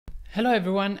Hello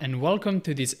everyone and welcome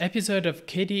to this episode of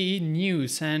KDE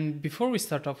News. And before we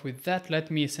start off with that, let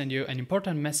me send you an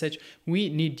important message. We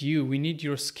need you, we need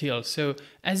your skills. So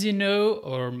as you know,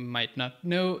 or might not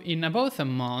know, in about a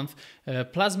month,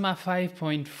 Plasma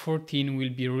 5.14 will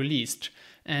be released.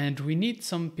 And we need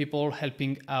some people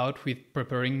helping out with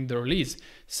preparing the release.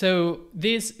 So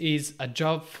this is a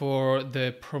job for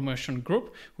the promotion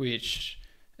group, which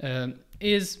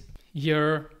is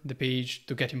here the page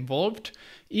to get involved.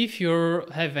 If you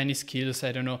have any skills,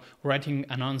 I don't know, writing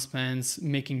announcements,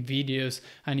 making videos,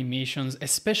 animations,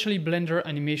 especially Blender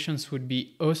animations would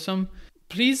be awesome.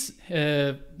 Please,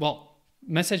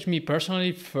 message me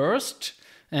personally first,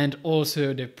 and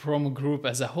also the promo group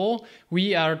as a whole.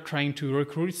 We are trying to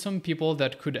recruit some people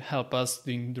that could help us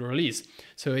doing the release.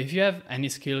 So if you have any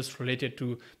skills related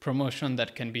to promotion,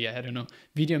 that can be, I don't know,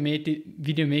 video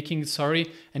making,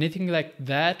 anything like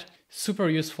that, super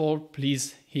useful,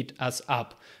 please hit us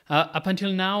up. Up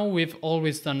until now, we've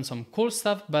always done some cool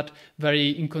stuff, but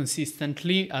very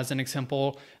inconsistently. As an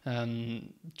example,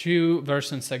 2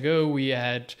 versions ago, we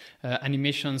had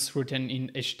animations written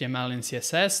in HTML and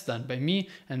CSS done by me.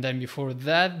 And then before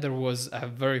that, there was a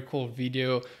very cool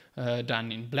video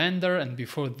done in Blender. And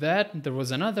before that, there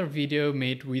was another video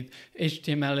made with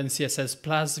HTML and CSS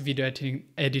plus video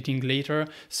editing later.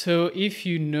 So if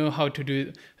you know how to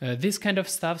do this kind of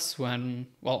stuff,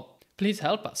 please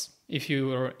help us. If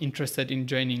you are interested in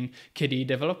joining KDE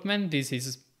development, this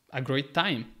is a great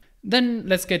time. Then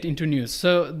let's get into news.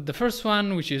 So the first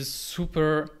one, which is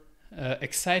super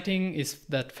exciting, is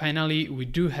that finally we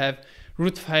do have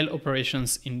root file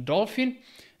operations in Dolphin.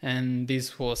 And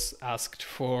this was asked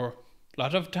for a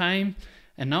lot of time,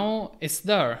 and now it's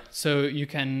there. So you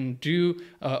can do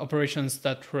operations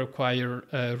that require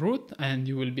root, and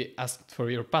you will be asked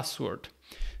for your password.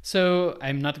 So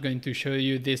I'm not going to show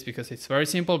you this because it's very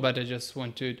simple, but I just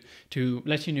wanted to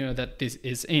let you know that this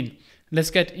is in.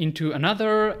 Let's get into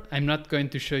another. I'm not going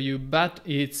to show you, but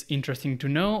it's interesting to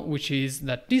know, which is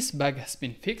that this bug has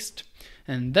been fixed,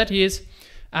 and that is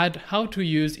add how to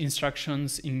use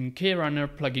instructions in KRunner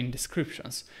plugin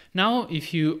descriptions. Now,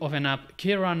 if you open up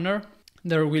KRunner,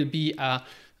 there will be a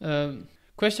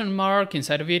question mark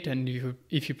inside of it, and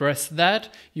if you press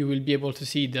that, you will be able to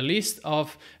see the list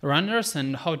of runners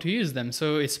and how to use them.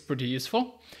 So it's pretty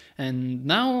useful. And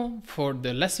now for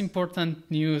the less important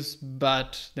news,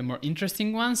 but the more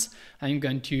interesting ones, I'm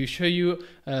going to show you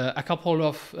a couple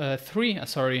of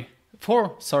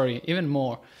four, even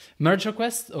more merge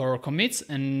requests or commits,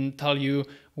 and tell you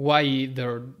why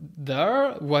they're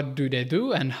there, what do they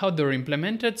do, and how they're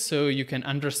implemented, so you can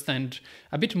understand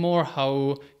a bit more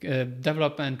how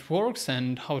development works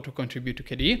and how to contribute to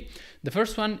KDE. The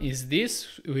first one is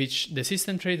this, which the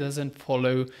system tray doesn't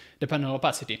follow the panel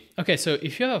opacity. Okay, so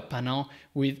if you have a panel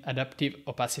with adaptive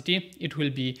opacity, it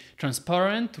will be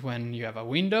transparent when you have a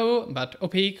window, but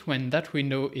opaque when that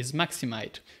window is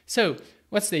maximized. So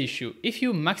what's the issue? If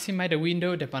you maximize a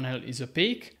window, the panel is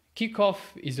opaque, kickoff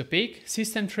is opaque,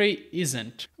 system tray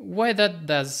isn't. Why did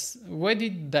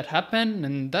that happen?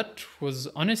 And that was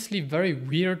honestly very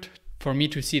weird for me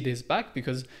to see this bug,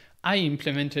 because I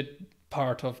implemented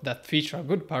part of that feature, a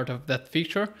good part of that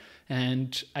feature,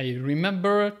 and I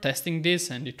remember testing this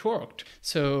and it worked.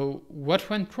 So what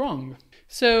went wrong?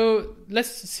 So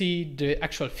let's see the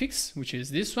actual fix, which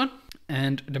is this one,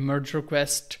 and the merge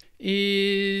request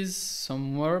is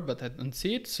somewhere, but I don't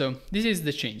see it. So this is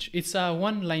the change. It's a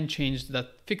one-line change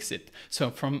that fixes it. So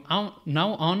from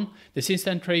now on, the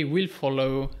system tray will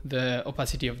follow the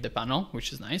opacity of the panel,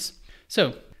 which is nice.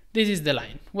 So this is the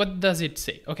line. What does it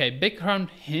say? Okay,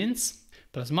 background hints,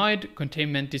 plasmoid,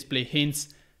 containment display hints,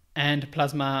 and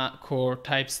plasma core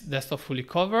types desktop fully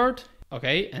covered.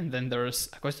 Okay, and then there's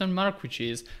a question mark, which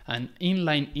is an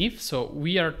inline if. So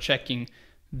we are checking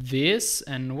this,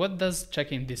 and what does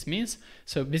checking this means?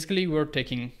 So basically we're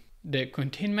taking the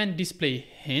containment display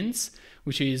hints,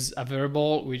 which is a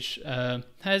variable which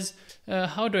has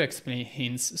how to explain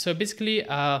hints. So basically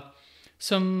this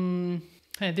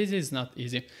is not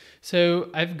easy. So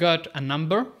I've got a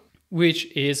number which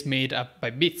is made up by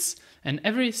bits, and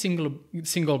every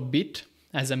single bit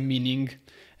has a meaning.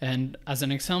 And as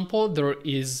an example, there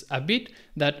is a bit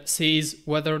that says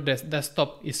whether the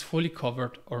desktop is fully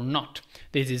covered or not.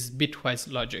 This is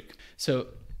bitwise logic. So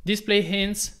display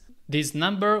hints, this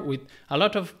number with a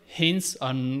lot of hints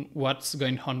on what's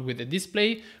going on with the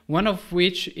display, one of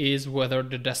which is whether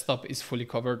the desktop is fully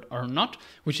covered or not,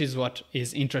 which is what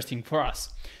is interesting for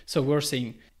us. So we're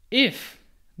saying if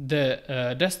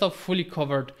the desktop fully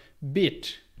covered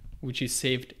bit, which is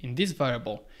saved in this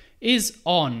variable, is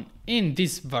on in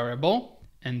this variable,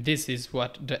 and this is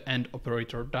what the AND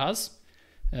operator does,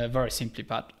 very simply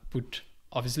put,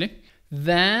 obviously.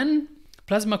 Then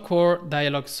Plasma Core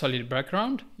Dialog solid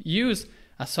background, use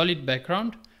a solid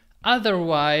background.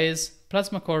 Otherwise,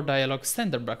 Plasma Core Dialog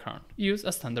standard background, use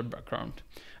a standard background.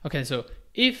 Okay, so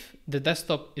if the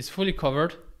desktop is fully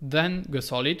covered, then go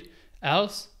solid,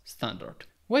 else standard.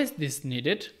 Why is this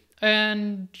needed?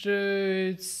 And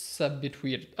it's a bit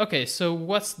weird. Okay, so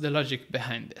what's the logic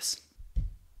behind this?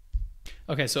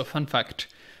 Okay, so fun fact.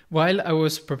 While I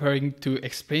was preparing to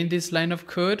explain this line of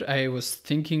code, I was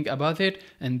thinking about it,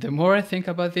 and the more I think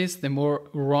about this, the more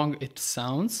wrong it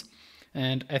sounds.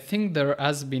 And I think there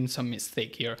has been some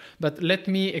mistake here. But let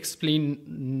me explain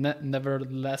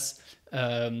nevertheless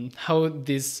how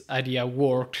this idea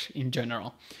worked in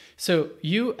general. So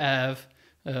you have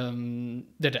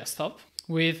the desktop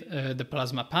with the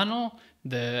Plasma panel,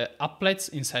 the applets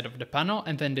inside of the panel,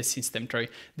 and then the system tray.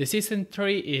 The system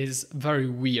tray is very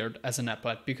weird as an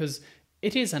applet because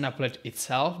it is an applet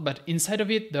itself, but inside of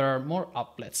it there are more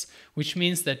applets, which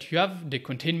means that you have the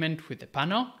containment with the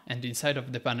panel, and inside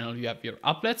of the panel you have your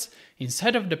applets.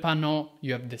 Inside of the panel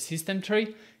you have the system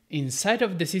tray. Inside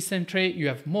of the system tray you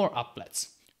have more applets.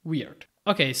 Weird.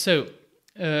 Okay, so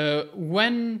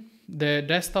when the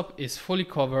desktop is fully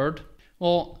covered,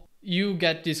 well, you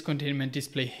get this containment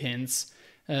display hints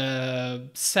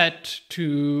set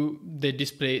to the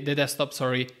display. The desktop,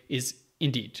 is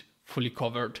indeed fully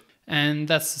covered. And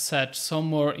that's set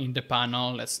somewhere in the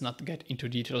panel. Let's not get into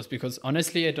details because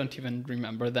honestly, I don't even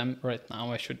remember them right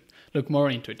now. I should look more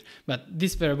into it. But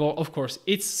this variable, of course,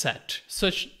 it's set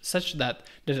such that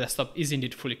the desktop is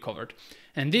indeed fully covered.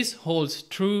 And this holds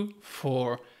true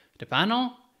for the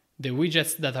panel, the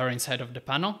widgets that are inside of the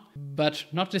panel, but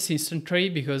not the system tray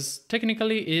because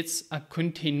technically it's a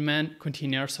container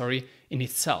in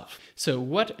itself. So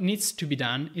what needs to be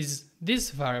done is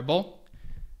this variable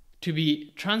to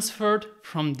be transferred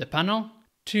from the panel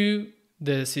to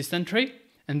the system tray,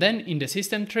 and then in the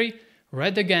system tray,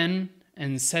 read again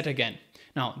and set again.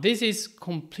 Now, this is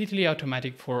completely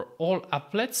automatic for all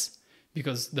applets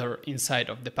because they're inside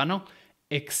of the panel,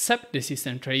 except the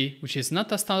system tray, which is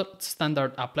not a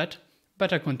standard applet,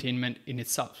 but a containment in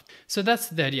itself. So that's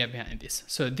the idea behind this.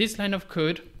 So this line of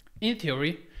code, in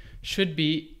theory, should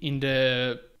be in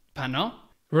the panel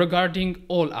regarding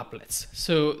all applets.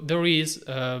 So there is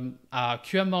a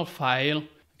QML file.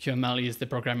 QML is the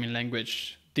programming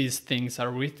language these things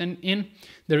are written in.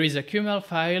 There is a QML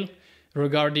file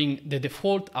regarding the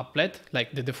default applet,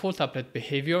 like the default applet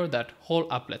behavior that all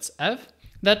applets have,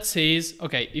 that says,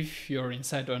 okay, if you're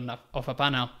inside of a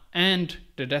panel and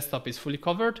the desktop is fully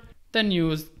covered, then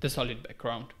use the solid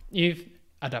background if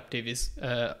adaptive is,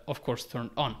 of course,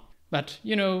 turned on. But,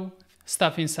 you know,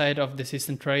 stuff inside of the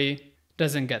system tray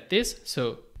doesn't get this,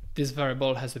 so this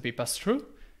variable has to be passed through,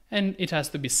 and it has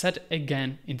to be set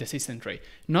again in the system tray.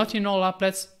 Not in all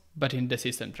applets, but in the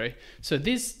system tray. So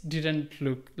this didn't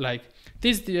look like,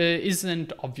 this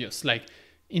isn't obvious. Like,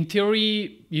 in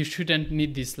theory, you shouldn't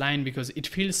need this line because it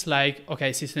feels like,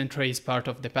 okay, system tray is part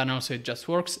of the panel, so it just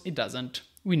works. It doesn't.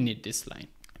 We need this line.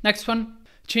 Next one,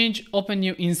 change open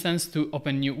new instance to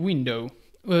open new window.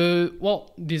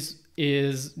 Well, this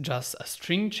is just a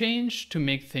string change to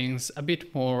make things a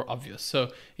bit more obvious.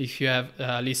 So if you have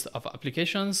a list of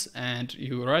applications and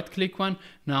you right click one,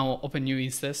 now open new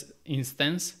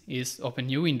instance is open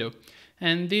new window.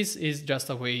 And this is just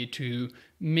a way to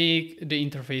make the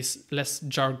interface less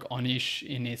jargonish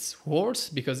in its words,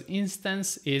 because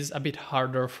instance is a bit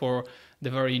harder for the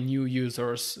very new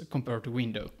users compared to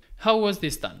window. How was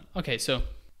this done? Okay, so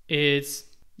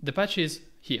the patch is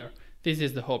here. This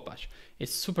is the whole patch.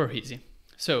 It's super easy.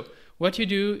 So what you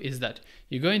do is that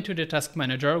you go into the task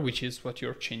manager, which is what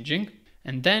you're changing,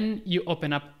 and then you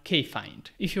open up kfind.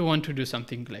 If you want to do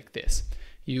something like this,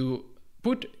 you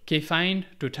put kfind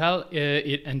to tell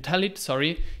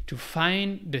it to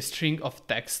find the string of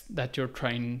text that you're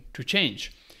trying to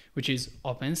change, which is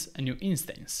opens a new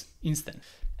instance.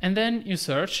 And then you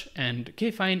search, and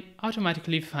kfind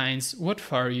automatically finds what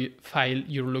file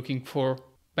you're looking for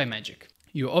by magic.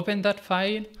 You open that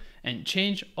file, and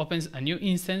change opens a new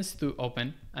instance to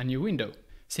open a new window.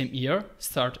 Same here,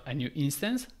 start a new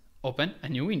instance, open a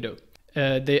new window.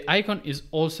 The icon is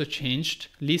also changed.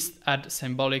 List add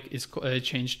symbolic is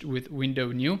changed with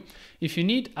window new. If you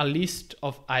need a list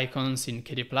of icons in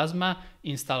KDE Plasma,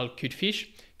 install Qtfish.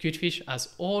 Qtfish has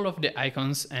all of the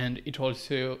icons, and it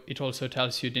also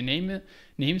tells you the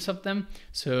names of them,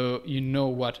 so you know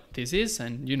what this is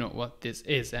and you know what this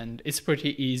is, and it's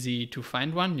pretty easy to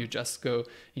find one. You just go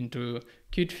into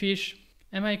Qtfish.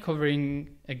 Am I covering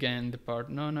again the part?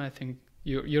 No, I think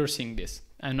you're seeing this.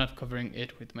 I'm not covering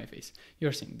it with my face.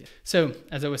 You're seeing this. So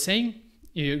as I was saying,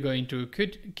 you go into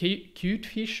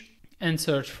Qtfish and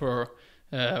search for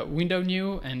window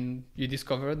new, and you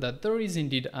discover that there is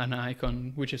indeed an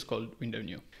icon which is called window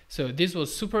new. So this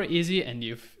was super easy, and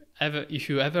if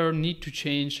you ever need to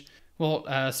change, well,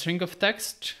 a string of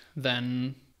text,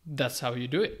 then that's how you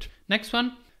do it. Next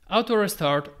one, auto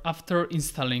restart after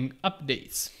installing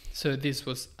updates. So this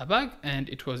was a bug, and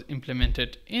it was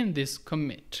implemented in this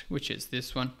commit, which is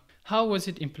this one. How was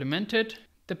it implemented?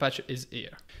 The patch is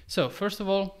here. So first of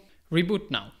all,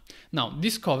 reboot now. Now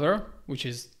Discover, which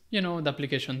is, you know, the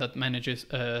application that manages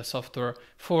software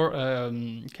for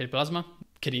KDE Plasma,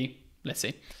 KDE, let's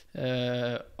say,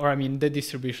 or I mean the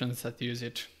distributions that use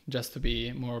it, just to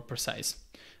be more precise.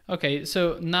 Okay,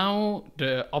 so now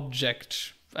the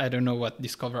object, I don't know what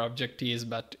Discover object is,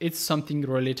 but it's something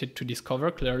related to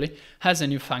Discover, clearly, has a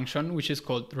new function which is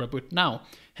called reboot now.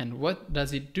 And what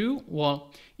does it do?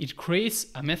 Well, it creates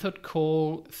a method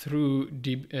call through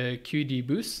KDE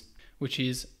bus, which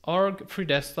is org free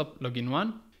desktop login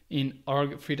 1 in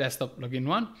org free desktop login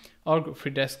 1, org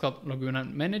free desktop login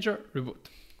 1 manager reboot.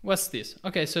 What's this?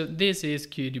 Okay, so this is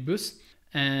KDE bus,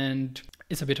 and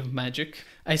it's a bit of magic.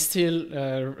 I still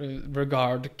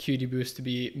regard KDE bus to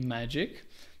be magic,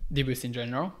 dbus in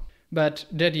general. But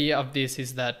the idea of this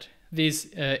is that this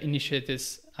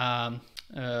initiates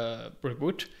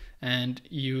reboot, and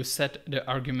you set the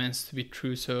arguments to be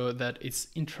true so that it's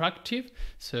interactive.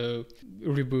 So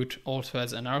reboot also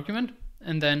has an argument,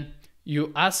 and then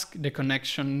you ask the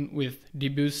connection with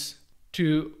dbus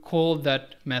to call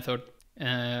that method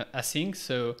async,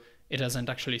 so it doesn't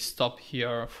actually stop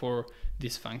here for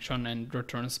this function and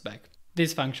returns back.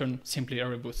 This function simply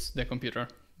reboots the computer.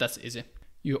 That's easy.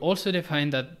 You also define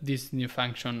that this new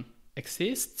function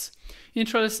exists.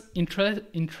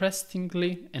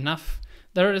 Interestingly enough,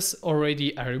 there is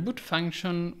already a reboot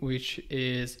function which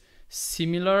is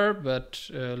similar, but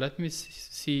let me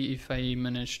see if I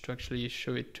manage to actually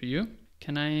show it to you.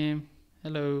 Can I?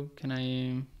 Hello, can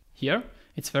I? Here,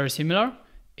 it's very similar.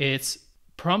 It's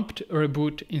prompt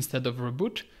reboot instead of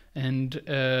reboot, and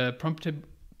prompt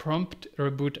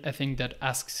reboot, I think, that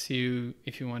asks you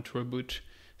if you want to reboot.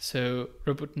 So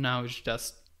reboot now is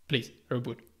just please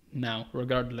reboot now,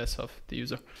 regardless of the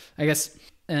user, I guess.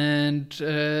 And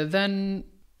then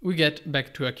we get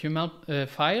back to a QML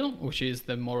file, which is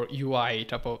the more UI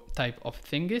type of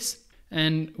thingies,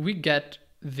 and we get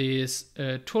this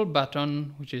tool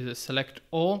button, which is a select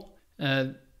all.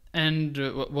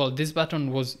 Well, this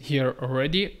button was here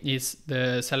already. It's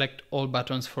the select all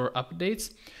buttons for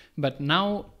updates, but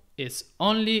now it's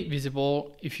only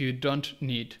visible if you don't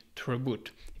need to reboot.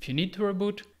 If you need to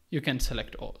reboot, you can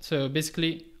select all. So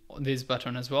basically this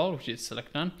button as well, which is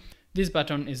select none, this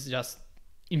button is just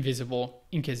invisible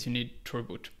in case you need to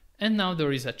reboot. And now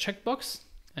there is a checkbox,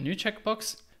 a new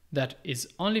checkbox that is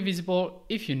only visible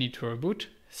if you need to reboot,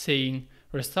 saying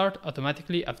restart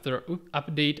automatically after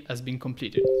update has been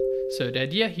completed. So the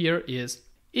idea here is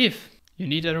if you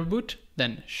need a reboot,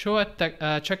 then show a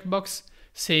checkbox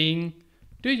saying,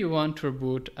 do you want to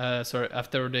reboot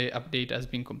after the update has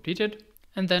been completed?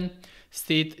 And then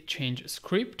state change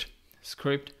script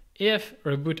if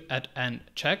reboot at end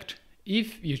checked.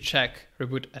 If you check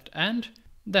reboot at end,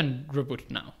 then reboot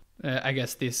now. I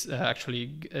guess this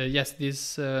actually, yes,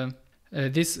 this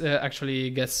actually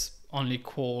gets only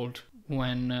called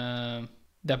when the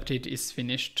update is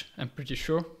finished, I'm pretty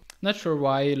sure. Not sure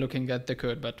why looking at the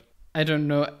code, but I don't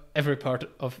know every part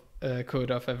of code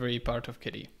of every part of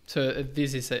KDE. So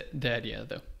this is the idea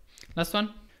though. Last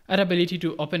one, add ability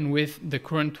to open with the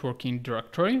current working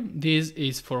directory. This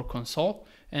is for console,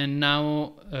 and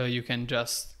now you can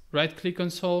just right click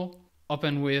console,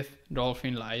 open with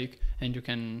Dolphin like, and you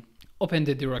can open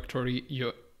the directory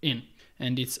you're in.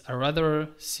 And it's a rather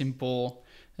simple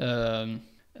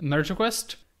merge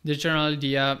request. The general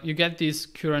idea, you get this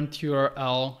current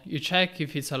URL, you check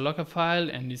if it's a local file,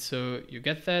 and so you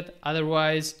get that.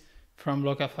 Otherwise, from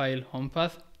local file home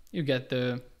path, you get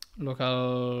the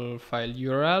local file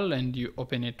URL and you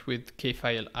open it with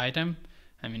kfile item.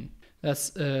 I mean,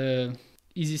 that's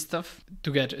easy stuff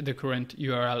to get the current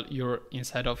URL you're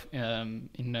inside of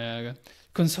in the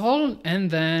console,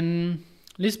 and then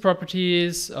list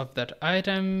properties of that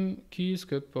item.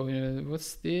 Kscope,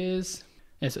 what's this?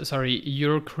 Yes, sorry,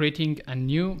 you're creating a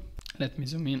new, let me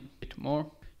zoom in a bit more.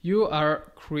 You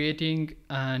are creating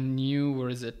a new, where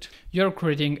is it? You're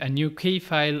creating a new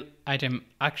kfile item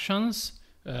actions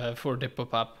for the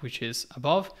pop-up, which is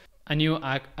above. A new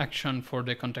action for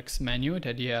the context menu, the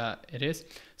idea it is.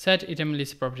 Set item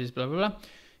list properties, blah, blah, blah.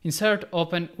 Insert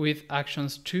open with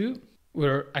actions to,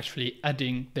 we're actually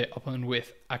adding the open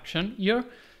with action here.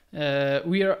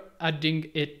 We are adding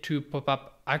it to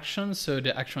pop-up actions, so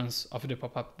the actions of the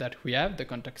pop-up that we have, the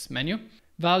context menu.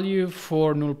 Value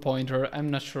for null pointer, I'm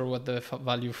not sure what the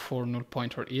value for null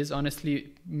pointer is,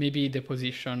 honestly. Maybe the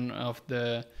position of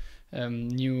the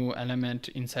new element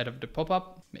inside of the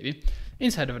pop-up, maybe.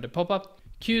 Inside of the pop-up,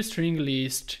 QString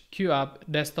list, QApp,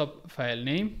 desktop file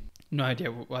name. No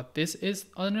idea what this is,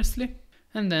 honestly.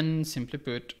 And then simply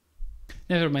put.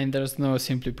 Never mind, there's no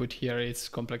simply put here, it's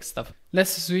complex stuff.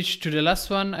 Let's switch to the last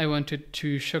one. I wanted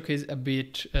to showcase a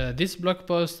bit this blog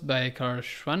post by Karl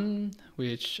Schwann,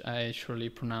 which I surely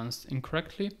pronounced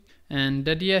incorrectly. And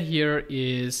the idea here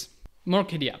is more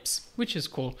KDE apps, which is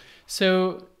cool.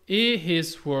 So he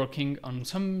is working on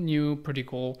some new pretty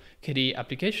cool KDE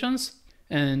applications,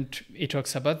 and he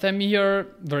talks about them here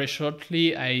very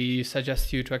shortly. I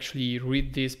suggest you to actually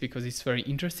read this because it's very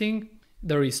interesting.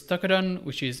 There is Tocodon,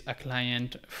 which is a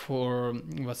client for,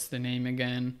 what's the name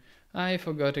again? I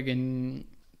forgot again.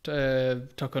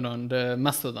 Tocodon, the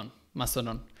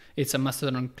Mastodon. It's a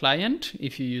Mastodon client.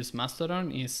 If you use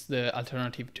Mastodon, it's the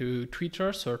alternative to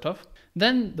Twitter, sort of.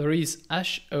 Then there is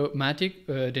Ash-O-Matic,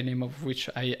 the name of which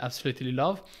I absolutely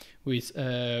love, which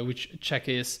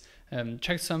checks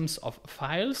checksums of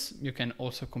files. You can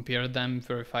also compare them,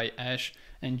 verify hash,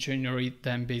 and generate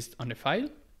them based on the file.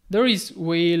 There is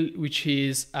Whale, which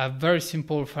is a very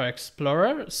simple file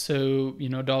explorer. So,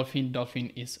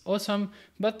 Dolphin is awesome,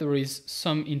 but there is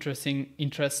some interest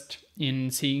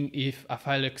in seeing if a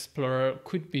file explorer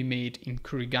could be made in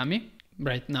Kurigami.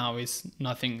 Right now is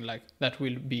nothing like that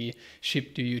will be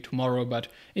shipped to you tomorrow, but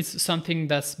it's something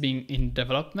that's being in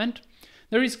development.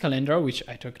 There is Calendar, which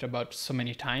I talked about so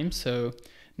many times. So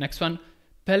next one,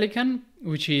 Pelican,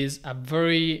 which is a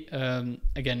very,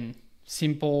 again,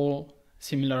 simple,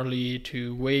 similarly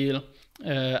to Whale,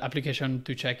 application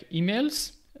to check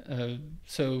emails.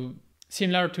 So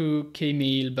similar to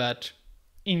Kmail, but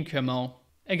in QML.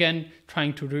 Again,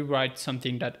 trying to rewrite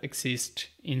something that exists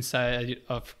inside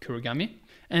of Kurigami.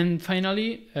 And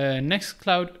finally,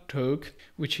 Nextcloud Talk,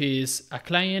 which is a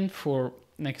client for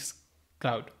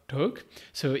Nextcloud Talk.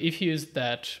 So if you use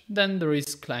that, then there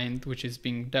is client which is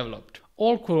being developed.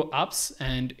 All cool apps,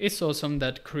 and it's awesome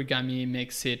that Kurigami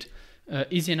makes it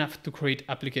easy enough to create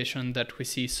applications that we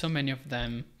see so many of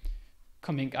them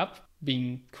coming up,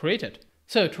 being created.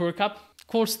 So to recap,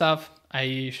 cool stuff.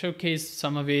 I showcased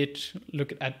some of it,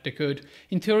 look at the code.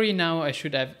 In theory now I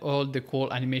should have all the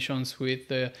cool animations with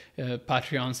the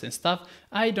Patreons and stuff.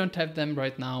 I don't have them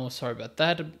right now, sorry about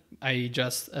that. I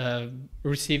just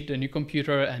received a new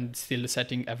computer and still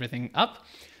setting everything up.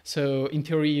 So in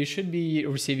theory you should be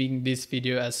receiving this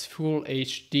video as full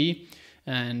HD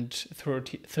and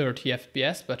 30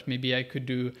 FPS, but maybe I could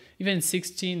do even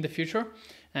 60 in the future.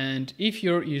 And if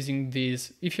you're using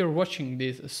this, if you're watching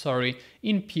this,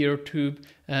 in PeerTube,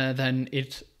 then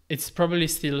it's probably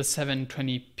still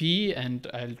 720p, and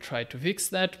I'll try to fix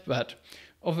that. But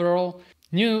overall,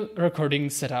 new recording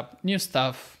setup, new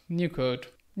stuff, new code,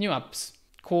 new apps.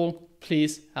 Cool.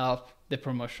 Please help the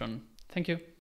promotion. Thank you.